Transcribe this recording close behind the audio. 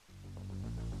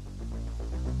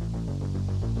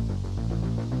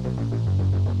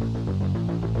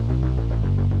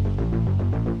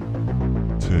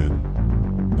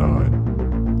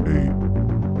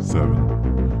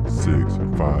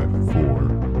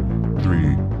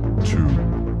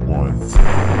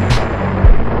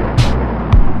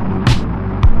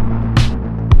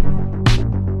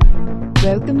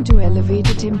Welcome to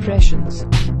Elevated Impressions.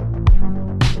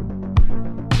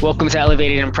 Welcome to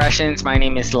Elevated Impressions. My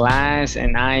name is Laz,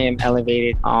 and I am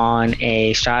elevated on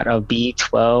a shot of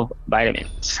B12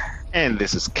 vitamins. And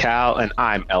this is Cal, and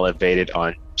I'm elevated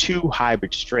on 2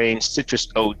 hybrid strains, Citrus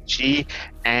OG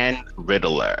and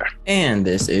Riddler. And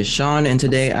this is Sean, and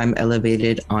today I'm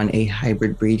elevated on a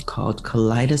hybrid breed called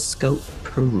Kaleidoscope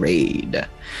Parade.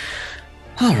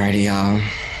 Alrighty, y'all.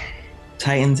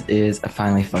 Titans is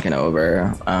finally fucking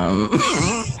over. We are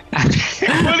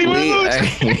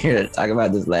here to talk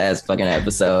about this last fucking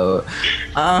episode.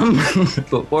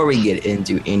 Before we get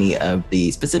into any of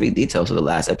the specific details of the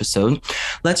last episode,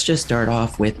 let's just start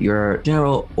off with your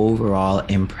general overall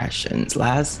impressions.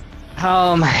 Laz?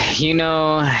 My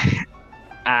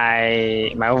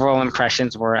overall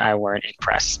impressions were I weren't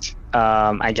impressed.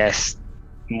 I guess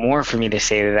more for me to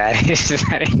say that is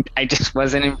that I just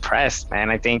wasn't impressed, man.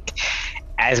 I think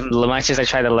as much as I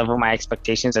try to level my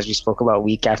expectations, as we spoke about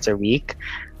week after week,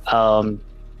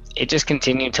 it just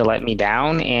continued to let me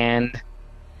down, and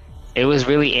it was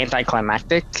really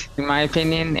anticlimactic in my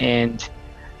opinion, and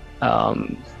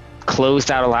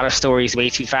closed out a lot of stories way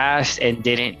too fast and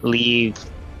didn't leave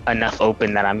enough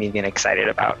open that I'm even excited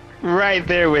about. Right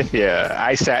there with you.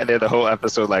 I sat there the whole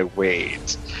episode like,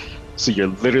 wait, so you're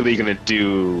literally going to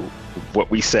do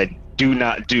what we said do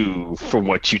not do from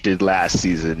what you did last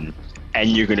season, and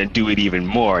you're going to do it even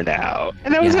more now.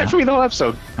 And that was it for me the whole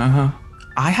episode.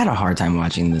 I had a hard time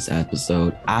watching this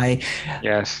episode.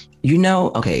 Yes.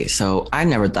 Okay, so I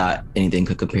never thought anything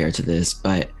could compare to this,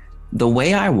 but the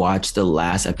way I watched the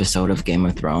last episode of Game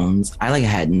of Thrones, I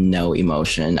had no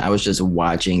emotion. I was just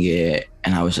watching it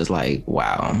and I was just like,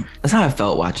 wow. That's how I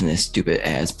felt watching this stupid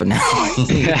ass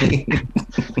finale.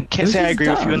 Can't say I agree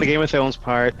with you on the Game of Thrones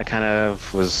part. I kind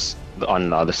of was on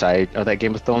the other side of that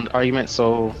Game of Thrones argument,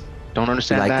 so don't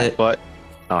understand that. It? But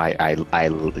no, I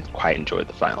quite enjoyed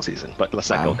the final season, but let's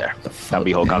not go there. That'll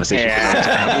be a whole conversation.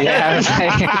 Yeah,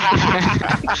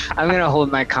 I'm going to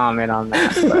hold my comment on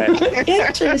that. But.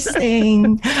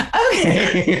 Interesting.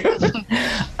 Okay.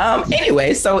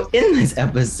 Anyway, so in this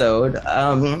episode,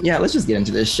 let's just get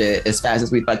into this shit as fast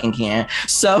as we fucking can.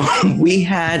 So we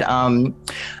had, I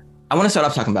want to start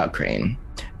off talking about Crane.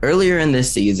 Earlier in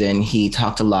this season, he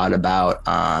talked a lot about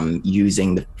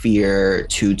using the fear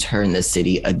to turn the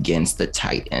city against the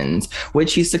Titans,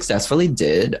 which he successfully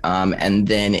did. And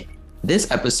then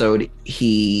this episode,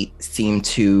 he seemed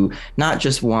to not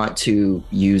just want to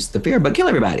use the fear, but kill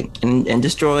everybody and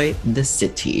destroy the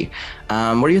city.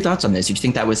 What are your thoughts on this? Did you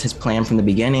think that was his plan from the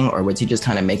beginning, or was he just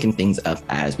kind of making things up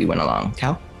as we went along?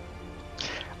 Cal?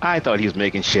 I thought he was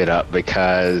making shit up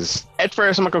because at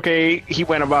first I'm like, okay, he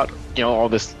went about, all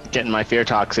this getting my fear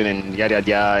toxin and yada, yada,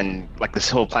 yada, and this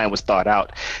whole plan was thought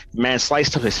out. Man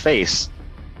sliced up his face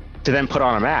to then put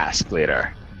on a mask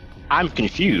later. I'm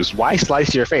confused. Why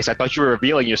slice your face? I thought you were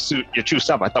revealing your true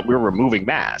self. I thought we were removing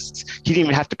masks. He didn't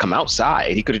even have to come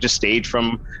outside. He could have just stayed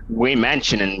from Wayne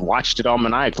Mansion and watched it all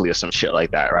maniacally or some shit like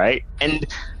that, right? And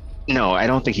no, I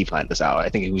don't think he planned this out. I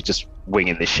think he was just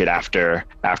winging this shit after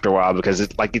a while, because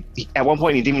at one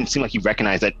point he didn't even seem like he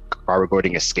recognized that Barbara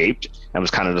Gordon escaped and was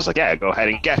kind of just like, yeah, go ahead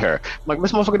and get her. I'm like,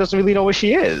 this motherfucker doesn't really know where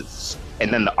she is.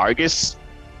 And then the Argus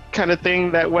kind of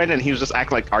thing that went, and he was just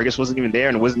acting like Argus wasn't even there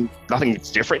and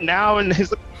nothing's different now. And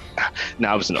his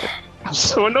I was annoyed. I was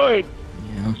so annoyed.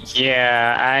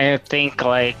 Yeah, I think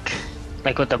like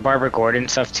with the Barbara Gordon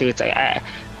stuff too, it's like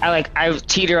I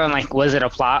teeter on was it a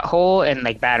plot hole and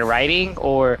bad writing,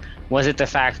 or was it the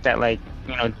fact that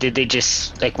did they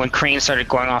just when Crane started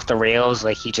going off the rails,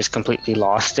 he just completely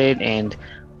lost it and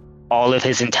all of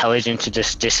his intelligence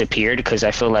just disappeared? Because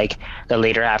I feel like the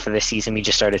later half of the season we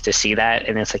just started to see that,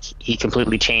 and it's he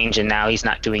completely changed and now he's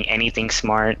not doing anything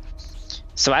smart.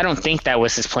 So I don't think that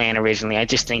was his plan originally. I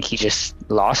just think he just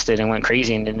lost it and went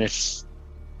crazy, and then was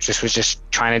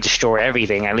just trying to destroy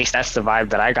everything. At least that's the vibe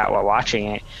that I got while watching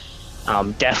it.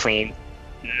 Definitely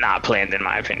not planned in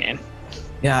my opinion.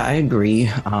 Yeah, I agree.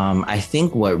 I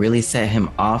think what really set him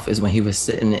off is when he was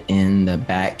sitting in the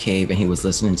Bat Cave and he was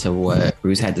listening to what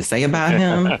Bruce had to say about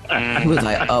him. He was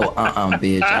like,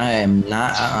 bitch, I am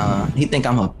not, He think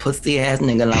I'm a pussy ass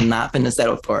nigga and I'm not finna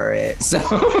settle for it. So...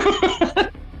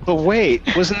 But wait,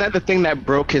 wasn't that the thing that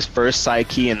broke his first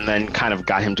psyche and then kind of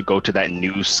got him to go to that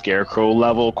new Scarecrow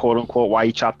level, quote unquote, why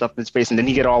he chopped up his face and then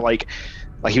he get all like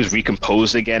he was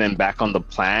recomposed again and back on the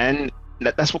plan?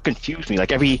 That's what confused me.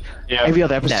 Every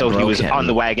other episode he was on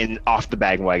the wagon, off the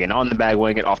bandwagon, on the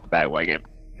bandwagon, off the bandwagon.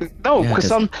 No,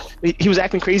 because he was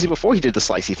acting crazy before he did the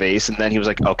slicey face, and then he was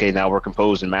like, okay, now we're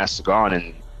composed and masks are gone,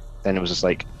 and then it was just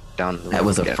like, down the That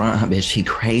was a road. front, bitch. He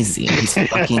crazy. He's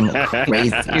fucking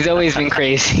crazy. He's always been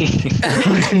crazy.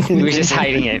 He was just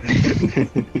hiding it.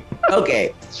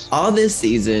 Okay, all this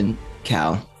season,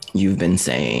 Cal, you've been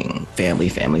saying family,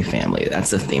 family, family.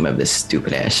 That's the theme of this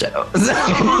stupid ass show.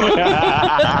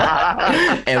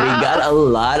 And we got a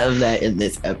lot of that in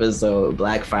this episode.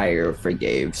 Blackfire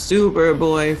forgave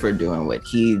Superboy for doing what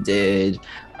he did.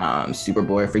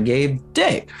 Superboy forgave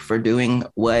Dick for doing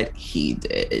what he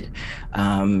did.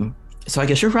 So I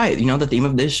guess you're right. You know, the theme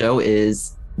of this show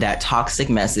is that toxic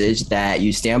message that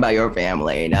you stand by your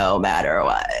family no matter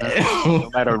what. No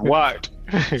matter what.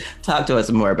 Talk to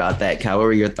us more about that, Cal. What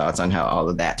were your thoughts on how all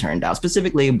of that turned out?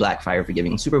 Specifically, Blackfire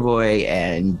forgiving Superboy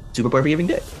and Superboy forgiving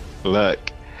Dick. Look,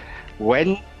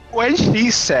 when she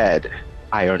said,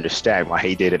 I understand why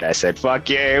he did it, I said, fuck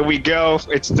yeah, here we go.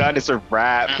 It's done. It's a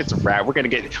wrap. It's a wrap. We're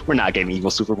not getting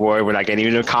evil Superboy. We're not getting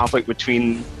even a conflict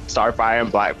between Starfire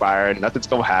and Blackfire. Nothing's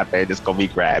going to happen. It's going to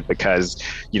be grabbed because,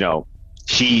 you know,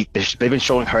 they've been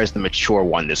showing her as the mature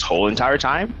one this whole entire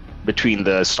time between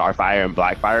the Starfire and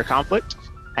Blackfire conflict.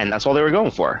 And that's all they were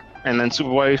going for. And then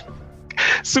Superboy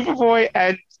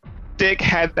and Dick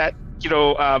had that, you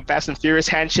know, Fast and Furious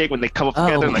handshake when they come up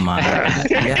together. Oh my God.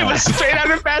 It Yeah. was straight out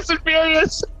of Fast and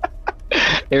Furious.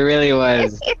 It really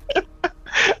was.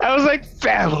 I was like,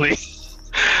 family.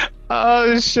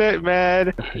 Oh shit,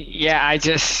 man. Yeah, I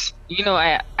just, you know,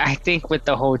 I think with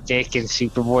the whole Dick and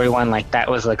Superboy one, like that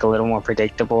was like a little more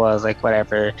predictable. I was like,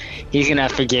 whatever, he's gonna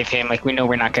forgive him. Like we know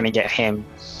we're not gonna get him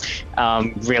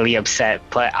really upset.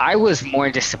 But I was more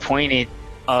disappointed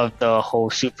of the whole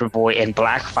Superboy and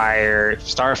Blackfire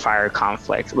Starfire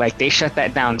conflict. Like they shut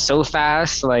that down so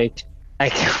fast. Like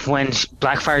when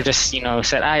Blackfire just, you know,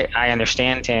 said, I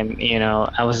understand him, you know,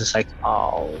 I was just like,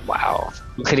 oh, wow.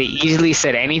 We could have easily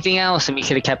said anything else and we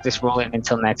could have kept this rolling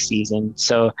until next season.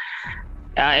 So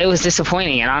it was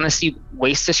disappointing and honestly,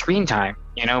 waste of screen time,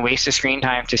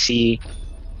 to see,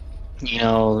 you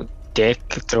know, Dick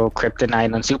throw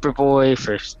kryptonite on Superboy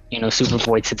for, you know,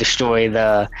 Superboy to destroy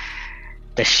the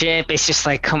ship. It's just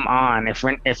like, come on, if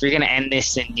you're going to end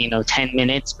this in, you know, 10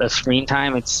 minutes of screen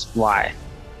time, it's why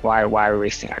are we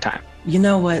wasting our time? You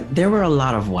know what? There were a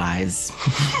lot of whys,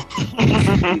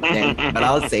 but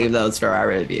I'll save those for our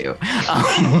review.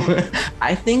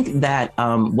 I think that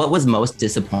what was most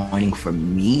disappointing for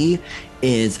me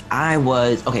is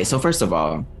okay, so first of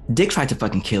all, Dick tried to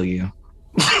fucking kill you.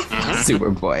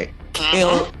 Superboy.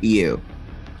 Kill you.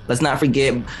 Let's not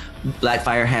forget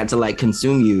Blackfire had to like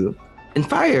consume you and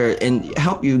fire and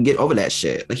help you get over that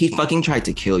shit. Like he fucking tried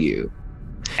to kill you.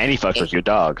 And he fucked with your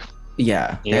dog.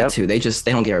 Yeah, Yep. that too. They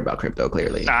don't care about crypto,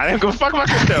 clearly. Nah, they don't go fuck about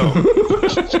crypto.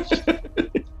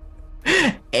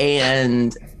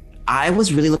 And I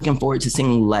was really looking forward to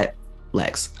seeing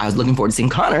Lex. I was looking forward to seeing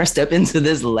Connor step into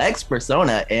this Lex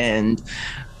persona, and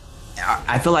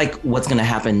I feel like what's going to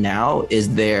happen now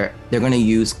is they're going to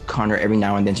use Connor every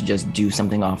now and then to just do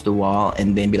something off the wall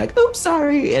and then be like, oops,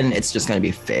 sorry. And it's just going to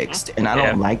be fixed. And I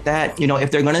don't like that. You know,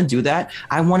 if they're going to do that,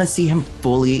 I want to see him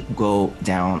fully go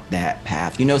down that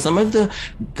path. You know, some of the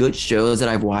good shows that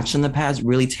I've watched in the past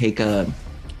really take a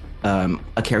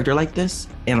character like this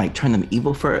and like turn them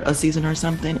evil for a season or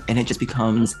something. And it just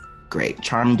becomes great.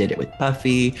 Charm did it with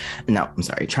Buffy. No, I'm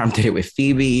sorry. Charm did it with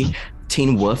Phoebe.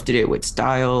 Teen Wolf did it with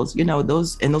Styles, you know,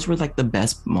 those were like the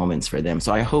best moments for them.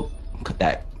 So I hope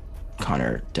that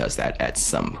Connor does that at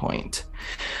some point.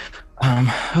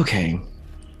 Okay.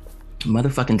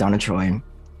 Motherfucking Donna Troy.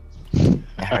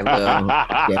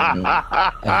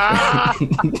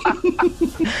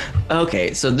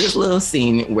 Okay, so this little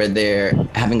scene where they're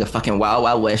having a fucking Wild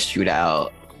Wild West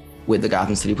shootout with the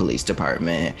Gotham City Police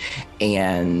Department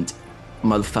and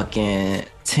motherfucking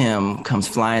Tim comes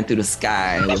flying through the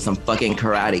sky with some fucking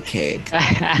karate kick.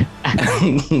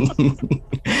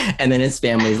 And then his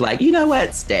family's like, you know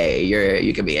what? Stay.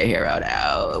 You can be a hero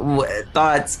now. What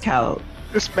thoughts, Cal?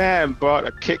 This man brought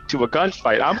a kick to a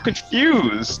gunfight. I'm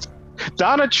confused.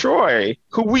 Donna Troy,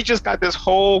 who we just got this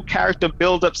whole character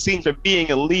build-up scene for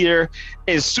being a leader,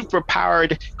 is super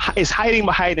powered, is hiding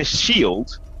behind a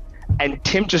shield, and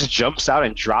Tim just jumps out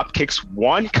and drop kicks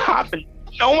one cop and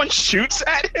no one shoots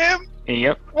at him?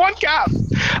 Yep. One cop.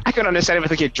 I could understand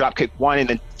if he had drop kick one and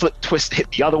then flip twist,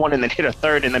 hit the other one and then hit a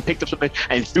third and then picked up something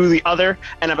and threw the other.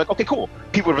 And I'm like, okay, cool.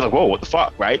 People would be like, whoa, what the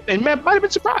fuck, right? And man might have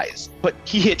been surprised. But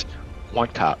he hit one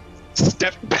cop,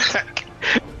 stepped back,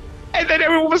 and then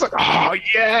everyone was like, oh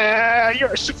yeah, you're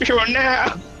a superhero now.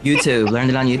 YouTube, learned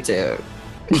it on YouTube.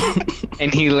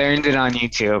 And he learned it on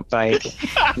YouTube. Like,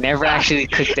 never actually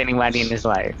cooked anybody in his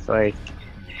life. Like,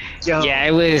 Yo. yeah,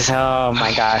 it was, oh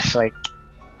my gosh, like,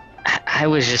 I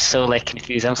was just so like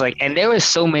confused. I was like, and there was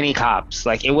so many cops.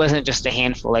 Like it wasn't just a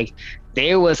handful. Like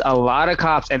there was a lot of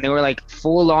cops, and they were like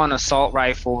full on assault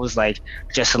rifles, like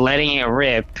just letting it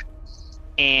rip.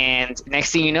 And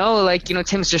next thing you know, like, you know,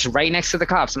 Tim's just right next to the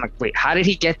cops. I'm like, wait, how did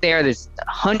he get there? There's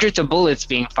hundreds of bullets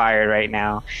being fired right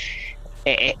now.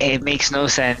 It makes no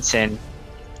sense. And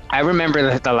I remember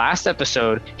that the last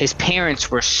episode, his parents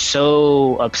were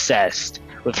so obsessed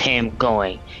with him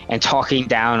going and talking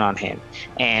down on him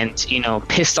and, you know,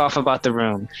 pissed off about the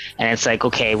room. And it's like,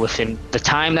 okay, within the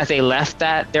time that they left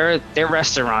that their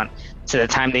restaurant to the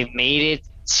time they made it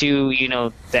to, you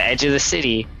know, the edge of the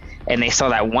city and they saw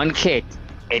that one kick,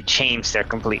 it changed their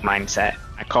complete mindset.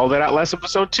 I called it out last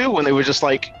episode too, when they were just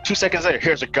like, 2 seconds later,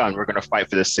 here's a gun, we're gonna fight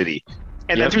for the city.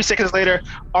 And then 3 seconds later,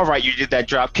 all right, you did that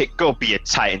drop kick, go be a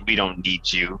Titan, we don't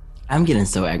need you. I'm getting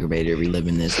so aggravated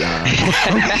reliving this, y'all.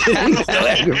 I'm getting so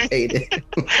aggravated.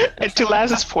 And to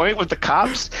Laz's point with the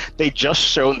cops, they just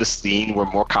shown the scene where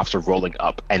more cops are rolling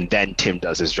up, and then Tim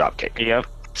does his drop kick. Yep.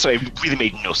 So it really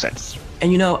made no sense.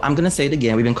 And you know, I'm gonna say it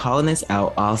again. We've been calling this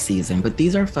out all season, but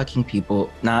these are fucking people,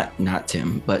 not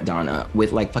Tim, but Donna,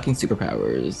 with like fucking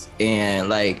superpowers. And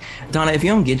like, Donna, if you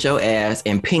don't get your ass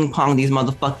and ping pong these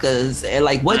motherfuckers, and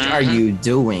like, what are you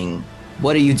doing?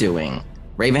 What are you doing?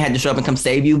 Raven had to show up and come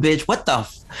save you, bitch. What the?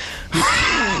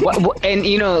 What, and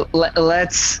you know,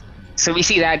 let's. So we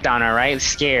see that Donna, right,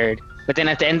 scared. But then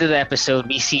at the end of the episode,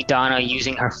 we see Donna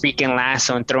using her freaking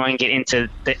lasso and throwing it into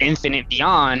the infinite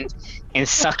beyond and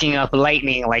sucking up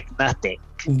lightning like nothing.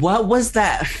 What was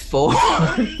that for?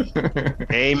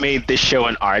 They made this show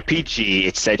an RPG.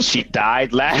 It said she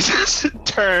died last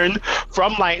turn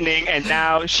from lightning, and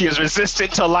now she is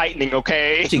resistant to lightning,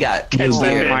 okay? She got Catch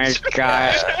that Oh my bitch.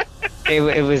 gosh.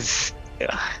 It was.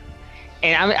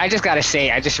 And I just gotta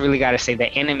say, I just really gotta say,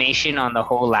 the animation on the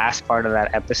whole last part of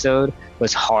that episode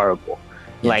was horrible.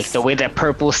 Yes. Like the way that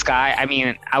purple sky, I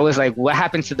mean, I was like, what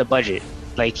happened to the budget?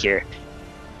 Like here.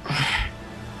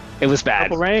 It was bad.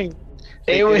 Purple Rain.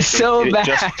 It was so did it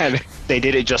just- bad. They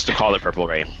did it just to call it Purple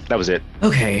Rain. That was it.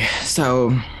 Okay,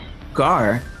 so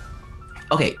Gar.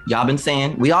 Okay, we all been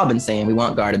saying we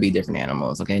want Gar to be different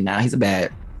animals. Okay, now he's a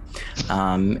bat.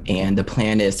 And the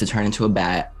plan is to turn into a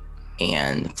bat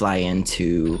and fly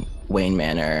into Wayne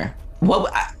Manor.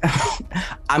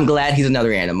 I'm glad he's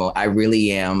another animal. I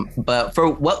really am. But for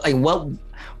what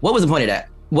was the point of that?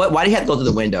 Why did he have to go through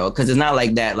the window? Because it's not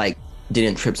like that, like,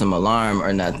 didn't trip some alarm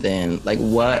or nothing. Like,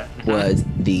 what was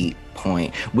the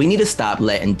point? We need to stop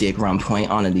letting Dick run point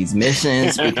on these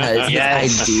missions because Yes.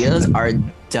 his ideas are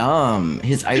dumb.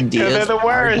 His ideas they're the are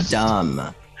worst. dumb.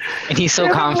 And he's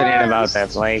so confident about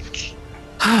that. Like,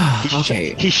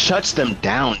 Okay. He shuts them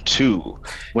down too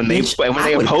when they Bitch, when I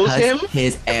they would oppose cuss him.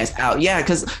 his ass out. Yeah,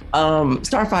 because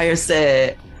Starfire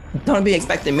said, "Don't be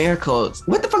expecting miracles."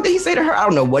 What the fuck did he say to her? I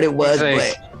don't know what it was, he's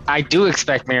like, but I do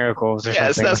expect miracles. Or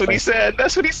Yes, something. that's what he Like, said.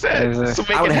 That's what he said. So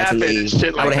make I would it have had happen. to and leave. Shit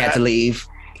I like would have had that. to leave.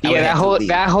 I Yeah, would've had to leave.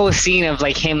 that whole scene of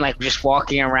like him like just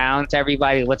walking around to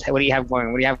everybody. What do you have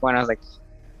going? What do you have going? I was like,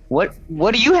 what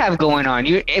do you have going on?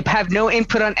 You have no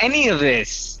input on any of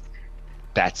this.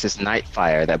 That's his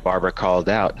Nightfire that Barbara called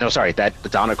out. No, sorry, that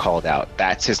Donna called out.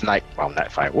 That's his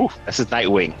Nightfire. Woo, that's his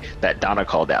Nightwing that Donna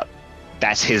called out.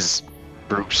 That's his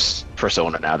Bruce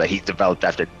persona now that he developed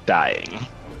after dying.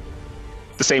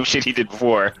 The same shit he did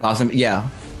before. Awesome. Yeah.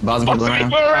 Boston people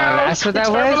around. That's what that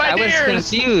was. Terrible I was ideas.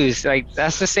 confused. Like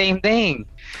that's the same thing.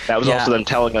 That was Yeah. also them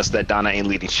telling us that Donna ain't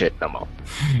leading shit no more.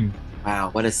 Wow,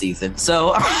 what a season.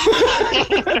 So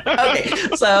okay,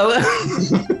 so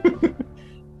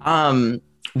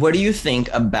what do you think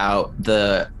about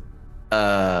the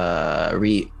are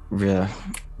we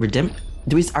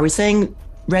saying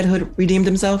Red Hood redeemed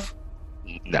himself?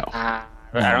 No. I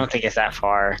don't think it's that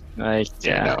far. Like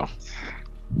No.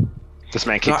 This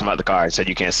man kicked him out the car and said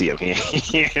you can't see him.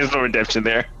 There's no redemption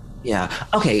there. Yeah.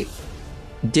 Okay.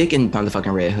 Dick and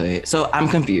motherfucking Red Hood. So I'm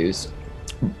confused.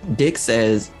 Dick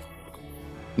says,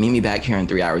 meet me back here in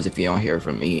 3 hours if you don't hear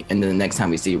from me. And then the next time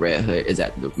we see Red Hood is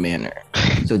at the manor.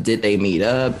 So did they meet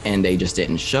up and they just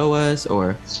didn't show us,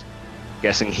 or?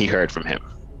 Guessing he heard from him.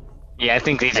 Yeah, I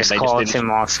think they just they just called didn't-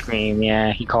 him off screen.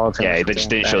 Yeah, he called him. Yeah, they just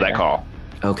didn't show that call.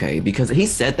 Okay, because he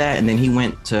said that and then he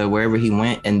went to wherever he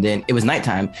went and then it was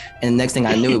nighttime. And the next thing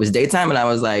I knew it was daytime and I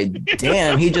was like,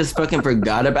 damn, he just fucking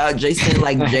forgot about Jason.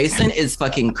 Like, Jason is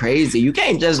fucking crazy. You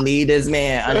can't just leave this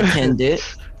man unattended.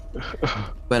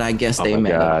 But I guess Oh they my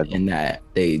met God. up in that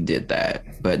they did that.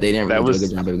 But they didn't That really was- do a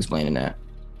good job of explaining that.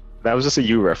 That was just a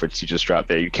you reference you just dropped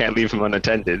there. You can't leave him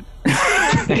unattended.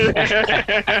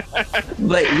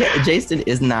 But yeah, Jason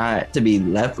is not to be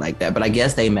left like that. But I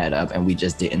guess they met up and we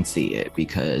just didn't see it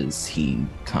because he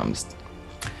comes.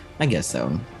 I guess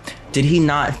so. Did he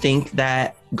not think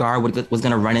that Gar was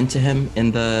going to run into him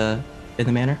in the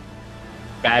manor?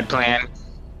 Bad plan.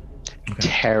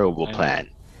 Terrible plan.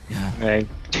 Yeah. Like,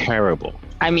 Terrible.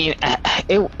 I mean,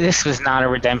 this was not a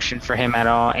redemption for him at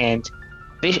all, and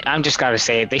I'm just gotta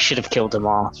say it. They should have killed him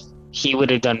off. He would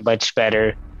have done much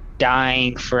better,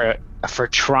 dying for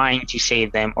trying to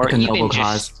save them, or Like a even noble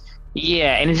just cause.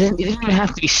 yeah. And it didn't even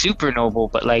have to be super noble,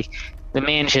 but like the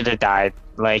man should have died.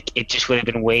 Like it just would have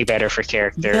been way better for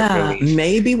character Yeah, relief.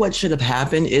 maybe what should have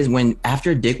happened is when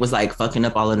after Dick was like fucking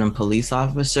up all of them police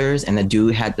officers and the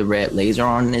dude had the red laser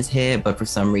on his head, but for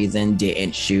some reason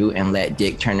didn't shoot and let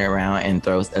Dick turn around and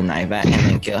throw a knife at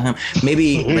him and kill him.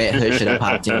 Maybe Red Hood should have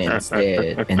popped in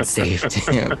instead and saved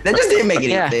him. That just didn't make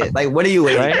any sense. Like, what are you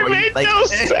waiting Right? for? It made Like, no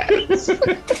sense.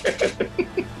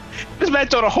 This man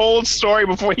told a whole story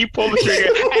before he pulled the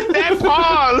trigger and then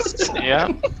paused.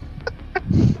 Yeah.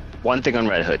 One thing on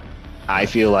Red Hood, I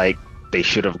feel like they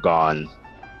should have gone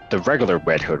the regular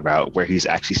Red Hood route where he's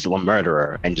actually still a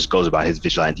murderer and just goes about his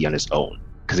vigilante on his own.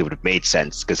 Because it would have made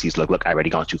sense because he's like, look, I already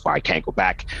gone too far. I can't go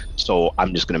back. So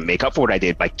I'm just going to make up for what I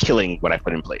did by killing what I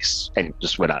put in place, and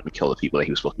just went out and kill the people that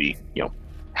he was supposed to be,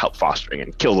 help fostering,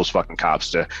 and kill those fucking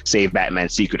cops to save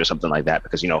Batman's secret or something like that.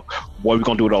 Because, what are we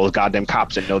going to do with all those goddamn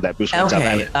cops and know that Bruce Wayne's out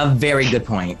okay, a very good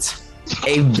point.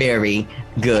 A very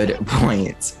good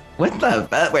point. What the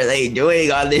fuck were they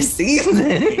doing on this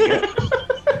season?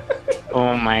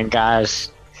 Oh my gosh.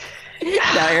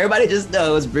 Now everybody just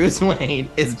knows Bruce Wayne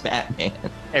is Batman.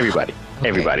 Everybody,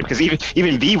 because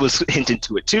even V was hinted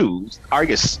to it too.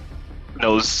 Argus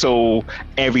knows, so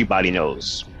everybody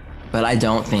knows. But I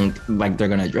don't think like they're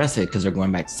gonna address it because they're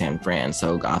going back to San Fran.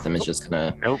 So Gotham is just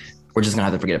gonna. Nope. We're just gonna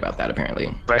have to forget about that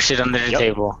apparently. Brush it under the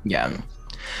table. Yeah.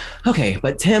 Okay,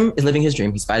 but Tim is living his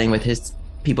dream. He's fighting with his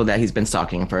people that he's been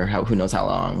stalking for who knows how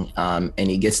long. And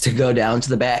he gets to go down to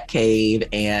the Bat Cave,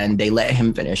 and they let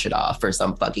him finish it off for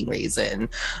some fucking reason.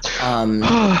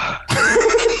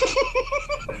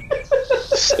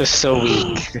 It's so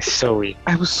weak. It's so weak.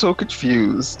 I was so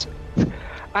confused.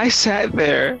 I sat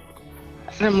there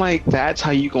and I'm like, that's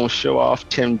how you gonna show off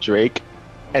Tim Drake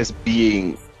as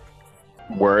being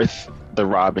worth the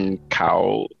Robin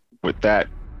cowl with that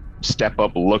step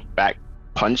up, look back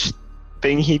punch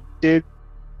thing he did?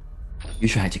 You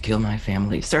tried to kill my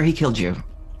family. Sir, he killed you.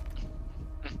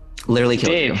 Literally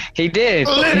killed you. He did.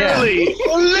 Literally.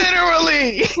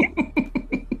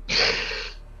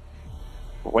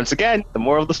 Once again, the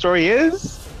moral of the story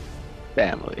is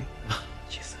family.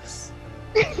 Jesus.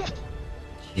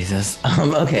 Jesus.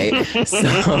 Okay.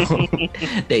 So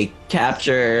they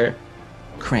capture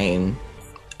Crane,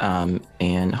 and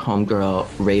homegirl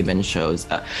Raven shows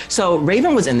up. So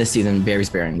Raven was in this season very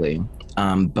sparingly,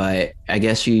 but I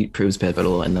guess she proves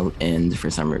pivotal in the end for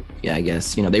some. Yeah, I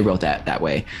guess they wrote that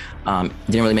way. Didn't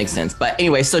really make sense, but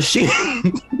anyway, so she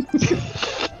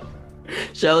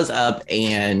shows up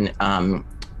and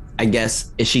I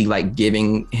guess is she like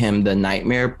giving him the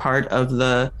nightmare part of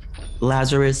the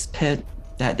Lazarus pit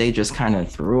that they just kind of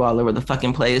threw all over the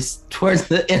fucking place towards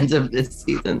the end of this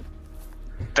season?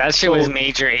 That shit was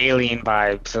major alien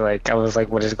vibes. So like I was like,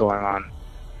 what is going on?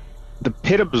 The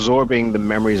pit absorbing the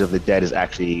memories of the dead is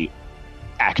actually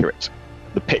accurate.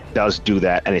 The pit does do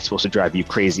that, and it's supposed to drive you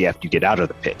crazy after you get out of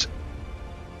the pit.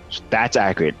 So that's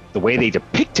accurate. The way they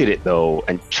depicted it, though,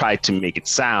 and tried to make it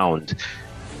sound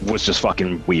was just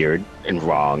fucking weird and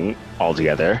wrong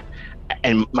altogether.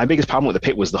 And my biggest problem with the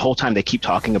pit was the whole time they keep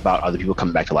talking about other people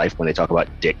coming back to life. When they talk about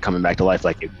Dick coming back to life,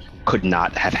 like it could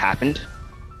not have happened.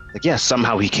 Like, yeah,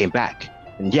 somehow he came back.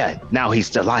 And yeah, now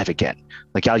he's alive again.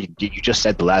 Like, yeah, you just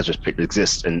said the Lazarus pit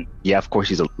exists. And yeah, of course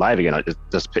he's alive again.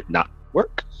 Does pit not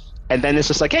work? And then it's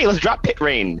just like, hey, let's drop Pit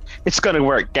Rain. It's going to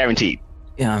work, guaranteed.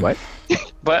 Yeah. What?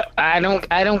 But I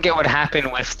don't get what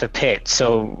happened with the pit.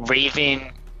 So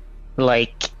Raven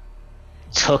like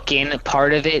took in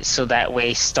part of it so that way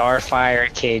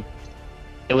it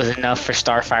was enough for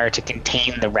Starfire to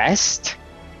contain the rest.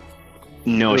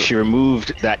 No, she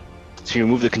removed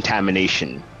the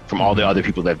contamination from all the other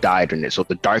people that have died in it. So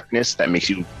the darkness that makes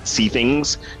you see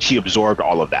things, she absorbed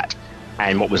all of that.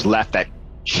 And what was left, that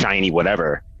shiny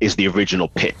whatever, is the original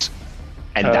pit.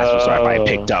 And that's what Starfire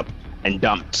picked up and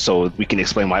dumped, so we can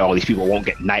explain why all these people won't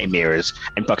get nightmares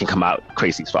and fucking come out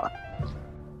crazy as fuck.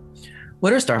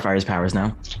 What are Starfire's powers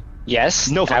now? Yes.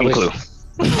 No fucking clue.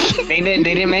 They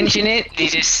didn't mention it. They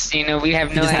just we have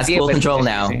She no just idea. has full but- control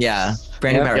now. Yeah.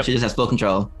 Brand new Yep. power. Yep. She just has full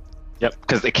control. Yep,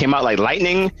 because it came out like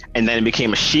lightning, and then it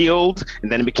became a shield,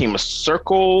 and then it became a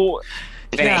circle.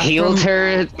 Then it healed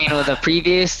her, the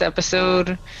previous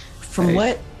episode. From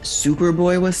what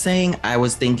Superboy was saying, I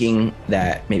was thinking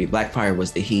that maybe Blackfire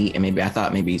was the heat, and maybe I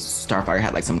thought maybe Starfire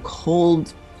had like some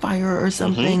cold fire or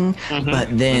something.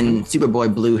 But then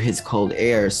Superboy blew his cold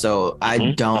air, so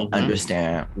I don't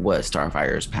understand what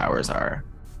Starfire's powers are.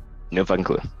 No fucking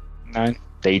clue. None.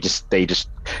 They just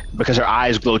because her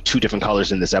eyes glowed two different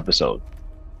colors in this episode.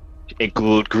 It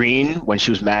glowed green when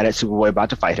she was mad at Superboy about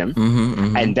to fight him,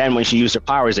 and then when she used her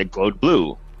powers, it glowed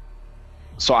blue.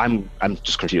 So I'm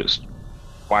just confused.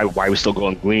 Why was still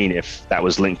glowing green if that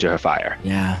was linked to her fire?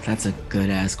 Yeah, that's a good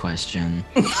ass question.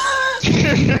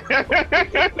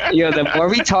 Yo, the more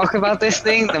we talk about this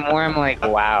thing, the more I'm like,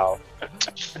 wow.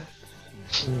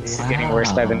 This is getting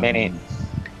worse by the minute.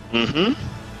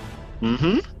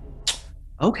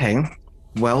 Okay.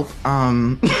 Well,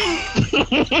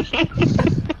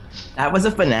 that was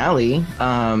a finale.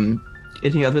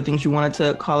 Any other things you wanted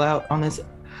to call out on this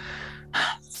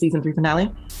season 3 finale?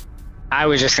 I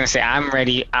was just gonna say I'm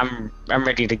ready. I'm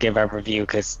ready to give our review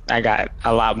because I got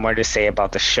a lot more to say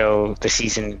about the show, the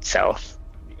season itself.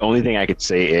 The only thing I could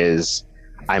say is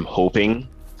I'm hoping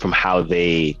from how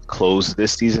they close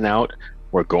this season out,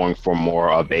 we're going for more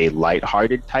of a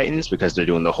lighthearted Titans because they're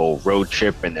doing the whole road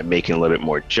trip and they're making a little bit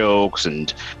more jokes,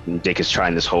 and Dick is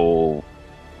trying this whole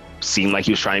seem like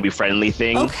he was trying to be friendly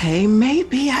thing. Okay,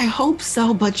 maybe. I hope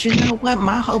so. But you know what?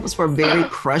 My hopes were very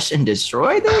crush and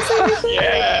destroy this.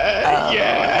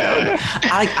 Yeah.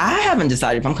 I haven't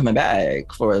decided if I'm coming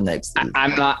back for the next season.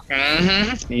 I'm not.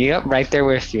 Yep, right there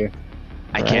with you.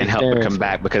 I can't help but come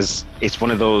back because it's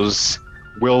one of those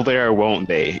will they or won't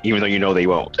they, even though you know they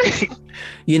won't.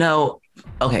 You know,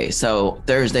 okay, so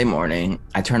Thursday morning,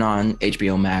 I turn on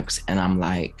HBO Max and I'm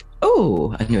like,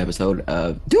 oh, a new episode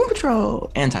of Doom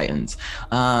Patrol and Titans.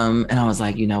 And I was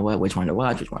like, you know what? Which one to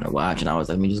watch? And I was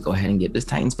like, let me just go ahead and get this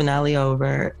Titans finale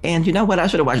over. And you know what? I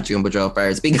should have watched Doom Patrol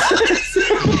first because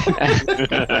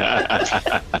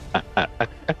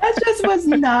I just was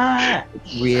not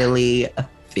really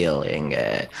feeling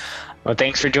it. Well,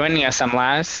 thanks for joining us. I'm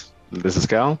Laz. This is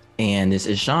Cal. And this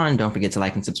is Sean. Don't forget to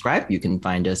like and subscribe. You can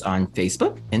find us on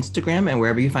Facebook, Instagram, and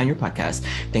wherever you find your podcast.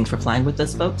 Thanks for flying with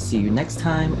us, folks. See you next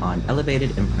time on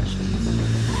Elevated Impressions.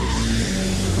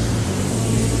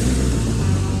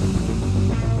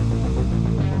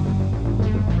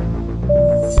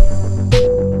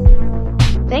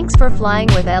 Thanks for flying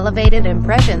with Elevated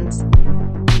Impressions.